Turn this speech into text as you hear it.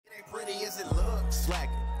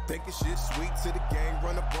slacking. Thinking shit sweet to the gang,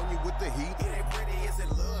 run up on you with the heat. It ain't pretty as it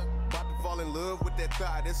look. About to fall in love with that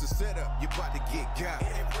thigh, that's a setup. You about to get got. It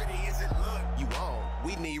ain't pretty as it look. You on.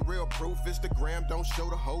 We need real proof. Instagram don't show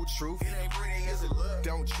the whole truth. It ain't pretty as it look.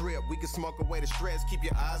 Don't trip. We can smoke away the stress. Keep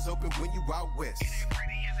your eyes open when you out west. It ain't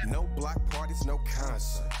pretty as it look. No block parties, no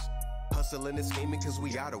concerts. Hustling and scheming cause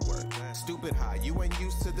we out of work. Stupid high, you ain't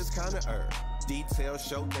used to this kind of herb. Details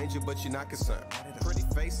show danger, but you're not concerned. Pretty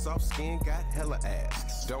face, soft skin, got hella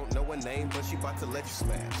ass. Don't know her name, but she about to let you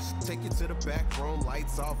smash. Take you to the back room,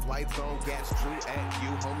 lights off, lights on, gas drew at you,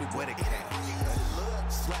 homie, where the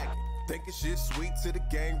cash? Slacking. Thinking shit sweet to the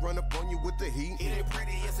gang, run up on you with the heat. It ain't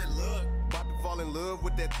pretty as it look. About to fall in love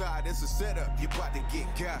with that thigh, that's a setup. You about to get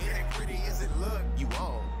got. It ain't pretty as it look. You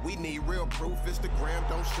on. We need real proof. Instagram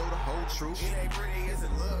don't show the whole truth. It ain't pretty as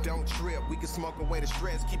it look. Don't trip. We can smoke away the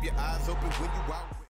stress. Keep your eyes open when you out.